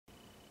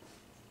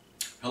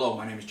Hello,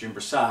 my name is Jim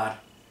Brassard,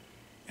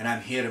 and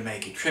I'm here to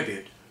make a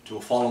tribute to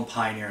a fallen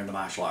pioneer in the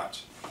martial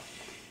arts.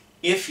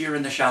 If you're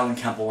in the Shaolin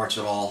Kempo arts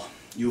at all,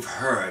 you've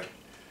heard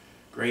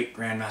great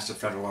Grandmaster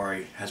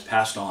Villari has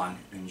passed on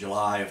in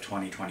July of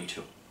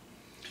 2022.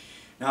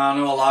 Now, I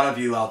know a lot of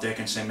you out there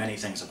can say many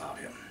things about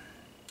him,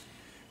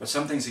 but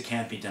some things that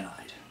can't be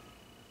denied.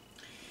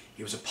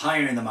 He was a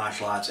pioneer in the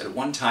martial arts. At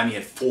one time, he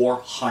had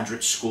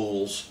 400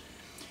 schools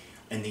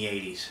in the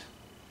 80s.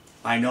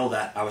 I know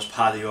that. I was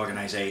part of the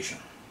organization.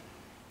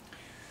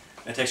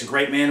 It takes a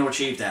great man to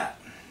achieve that.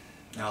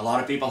 Now, a lot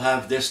of people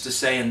have this to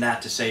say and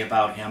that to say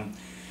about him.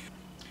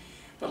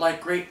 But like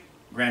great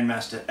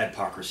Grandmaster Ed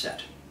Parker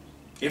said,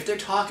 if they're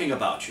talking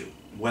about you,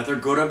 whether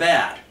good or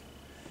bad,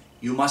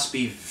 you must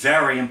be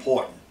very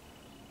important.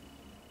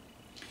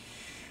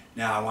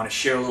 Now, I want to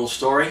share a little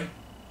story,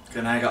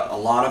 and I got a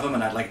lot of them,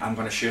 and I'm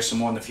going to share some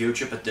more in the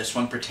future, but this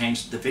one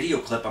pertains to the video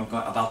clip I'm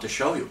about to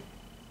show you.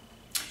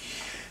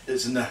 It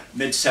was in the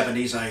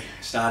mid-70s. I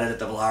started at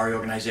the Villari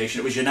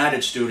organization. It was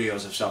United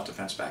Studios of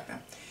Self-Defense back then.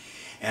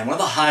 And one of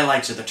the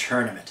highlights of the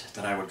tournament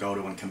that I would go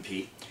to and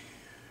compete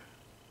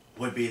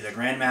would be the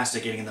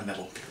Grandmaster getting in the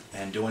middle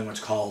and doing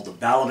what's called the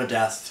Ballad of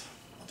Death,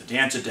 or the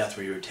Dance of Death,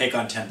 where you would take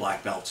on 10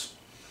 black belts.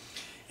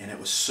 And it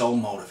was so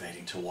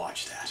motivating to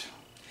watch that.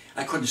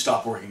 I couldn't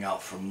stop working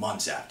out for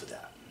months after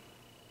that.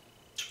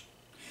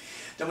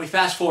 Then we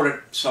fast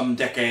forward some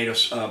decade, or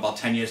about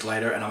 10 years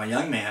later, and I'm a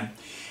young man.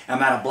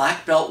 I'm at a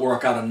black belt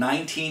workout in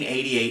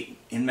 1988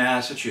 in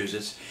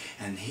Massachusetts,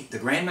 and the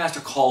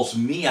Grandmaster calls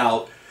me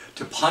out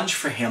to punch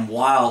for him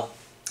while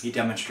he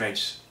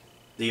demonstrates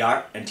the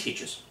art and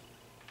teaches.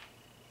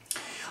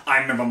 I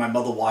remember my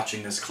mother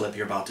watching this clip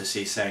you're about to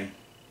see saying,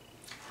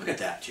 "Look at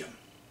that, Jim.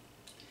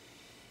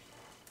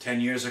 10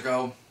 years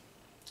ago,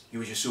 he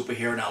was your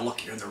superhero. Now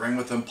look, you're in the ring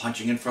with him,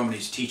 punching in from him, and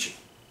he's teaching."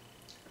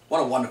 What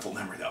a wonderful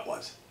memory that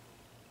was.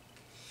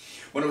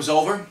 When it was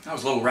over, I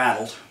was a little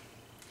rattled.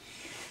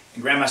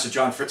 And Grandmaster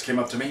John Fritz came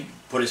up to me,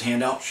 put his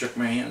hand out, shook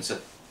my hand, and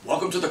said,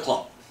 "Welcome to the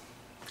club."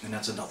 And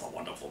that's another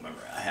wonderful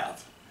memory I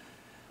have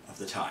of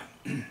the time.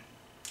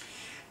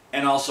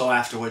 And also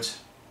afterwards,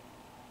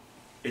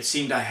 it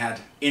seemed I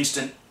had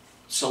instant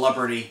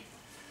celebrity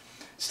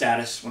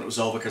status when it was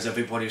over, because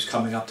everybody was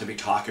coming up to me,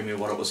 talking to me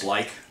what it was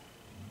like.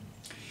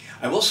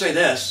 I will say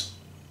this,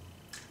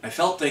 I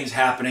felt things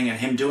happening and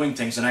him doing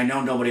things and I know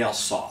nobody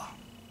else saw.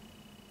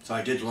 So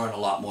I did learn a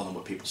lot more than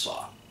what people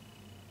saw.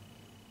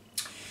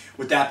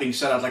 With that being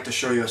said, I'd like to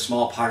show you a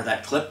small part of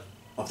that clip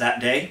of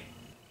that day.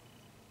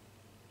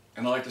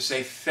 And I'd like to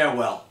say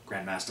farewell,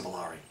 Grandmaster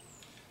Villari.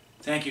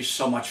 Thank you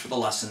so much for the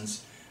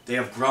lessons. They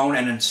have grown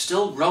and are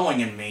still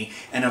growing in me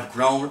and have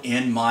grown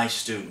in my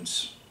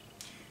students.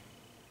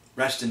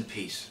 Rest in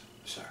peace,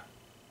 sir.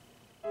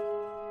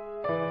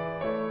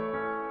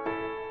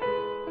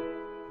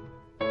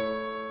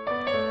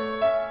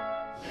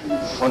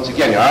 Once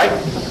again, all right?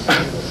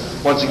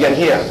 Once again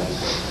here.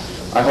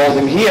 I hold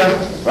him here,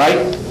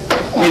 right?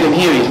 Hit him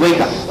here, he's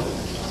weaker.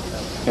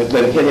 And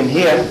then hit him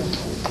here.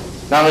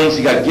 Not only has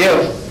he got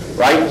give,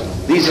 right?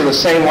 These are the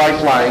same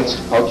lifelines,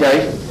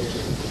 okay,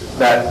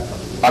 that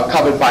are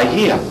covered by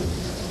here.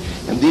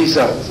 And these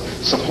are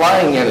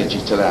supplying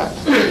energy to that.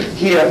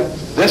 Here,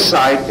 this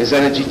side is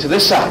energy to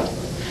this side.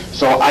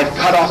 So I've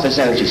cut off his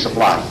energy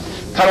supply.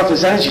 Cut off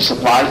his energy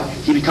supply,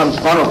 he becomes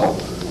vulnerable,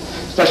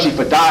 especially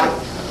for darting.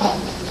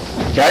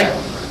 Okay?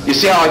 You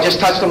see how I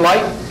just touched him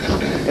light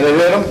and it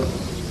hit him?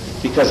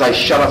 Because I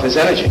shut off his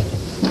energy.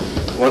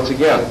 Once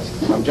again,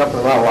 I'm jumping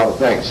around a lot of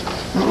things,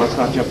 so let's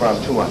not jump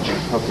around too much.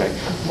 Okay,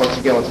 once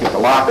again, let's get the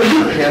lock, the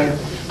pin.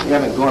 We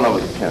haven't gone over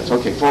the pins.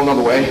 Okay, pull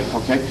another way.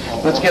 Okay,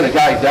 let's get a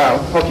guy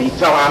down. Okay, he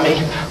fell on me.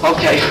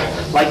 Okay,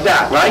 like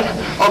that, right?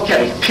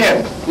 Okay,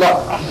 pin. Look,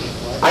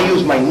 I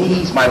use my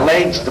knees, my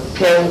legs to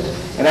pin,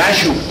 and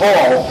as you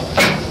fall,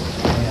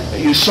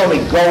 you sort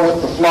of go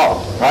with the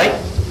flow, right?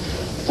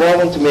 Fall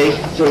into me,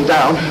 till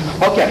down.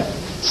 Okay,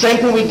 same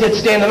thing we did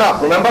standing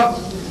up, remember?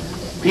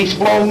 He's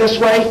flowing this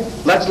way.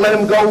 Let's let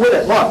him go with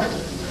it. Look.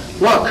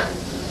 Look.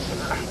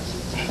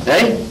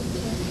 Hey?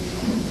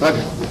 Look.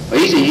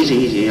 Easy, easy,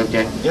 easy.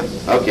 Okay. Yep.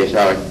 Okay,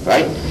 sorry.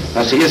 Right?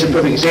 Now see, here's a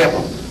perfect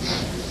example.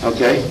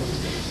 Okay?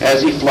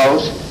 As he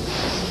flows,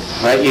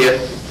 right here,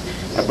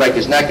 I break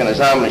his neck and his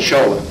arm and his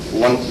shoulder.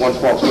 One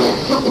false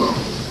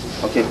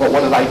swoop. Okay, but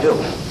what did I do?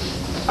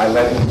 I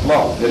let him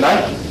flow, didn't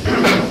I?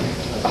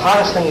 The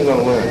hardest thing you're going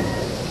to learn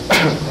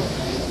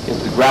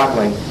is the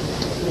grappling.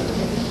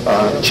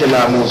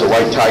 Chin-arm moves a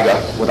white tiger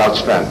without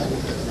strength.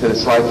 Because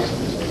it's like,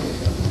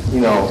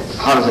 you know,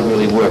 how does it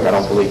really work? I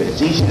don't believe it.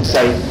 It's easy to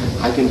say,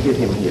 I can hit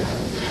him here.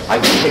 I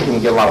can kick him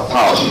and get a lot of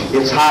power.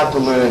 It's hard to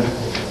learn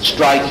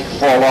strike,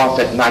 fall off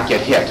it, not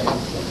get hit.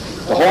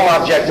 The whole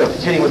object of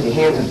hitting with your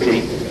hands and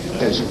feet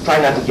is try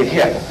not to get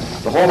hit.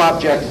 The whole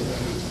object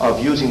of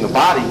using the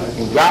body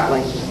in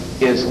grappling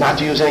is not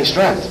to use any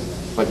strength.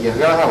 But you're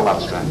going to have a lot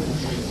of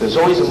strength. There's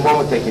always a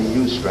moment they can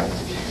use strength.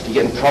 If you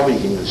get in trouble, you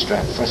can use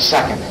strength for a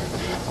second.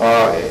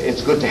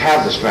 It's good to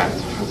have the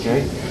strength,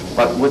 okay?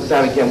 But with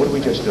that, again, what did we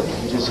just do?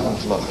 We just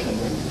look.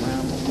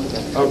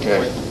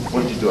 Okay.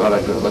 What did you do? How'd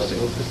I do it? Let's see.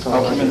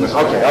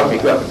 Okay,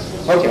 good.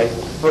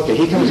 Okay,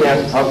 he comes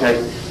in.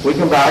 Okay, we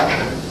come back.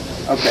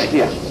 Okay,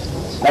 here.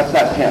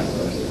 That's him.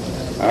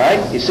 All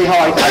right? You see how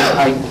I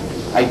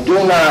do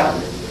not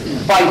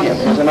fight him.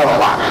 There's another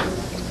lock.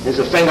 There's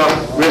a finger,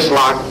 wrist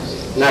lock,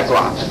 neck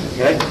lock.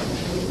 Okay?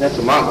 That's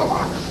a Mongol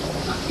lock.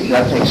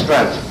 That takes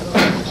strength.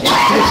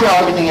 You see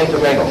how everything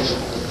intermingles.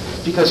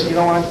 Because you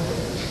know what?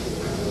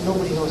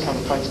 Nobody knows how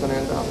the fight's going to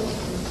end up.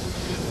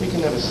 You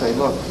can never say,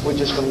 look, we're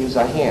just going to use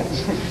our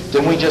hands.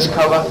 Didn't we just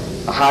cover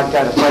a hard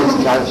guy that fights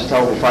the guy that's a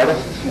terrible fighter?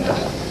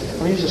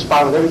 We used to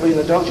spar with everybody in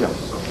the dojo.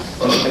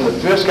 And the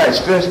first guy's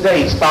first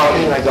day, he's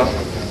sparring me, and I go,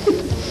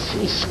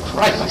 Jesus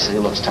Christ, I said, he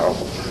looks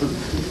terrible.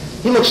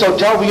 He looks so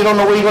terrible, you don't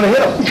know where you're going to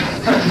hit him.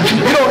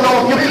 You don't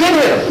know if you can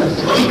hit him.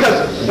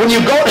 Because when you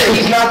go there,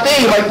 he's not there,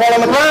 you might fall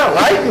on the ground,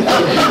 right?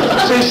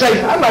 So you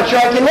say, I'm not sure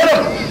I can hit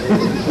him.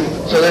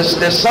 So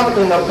there's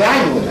something of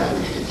value in that.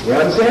 You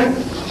understand?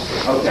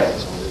 Okay.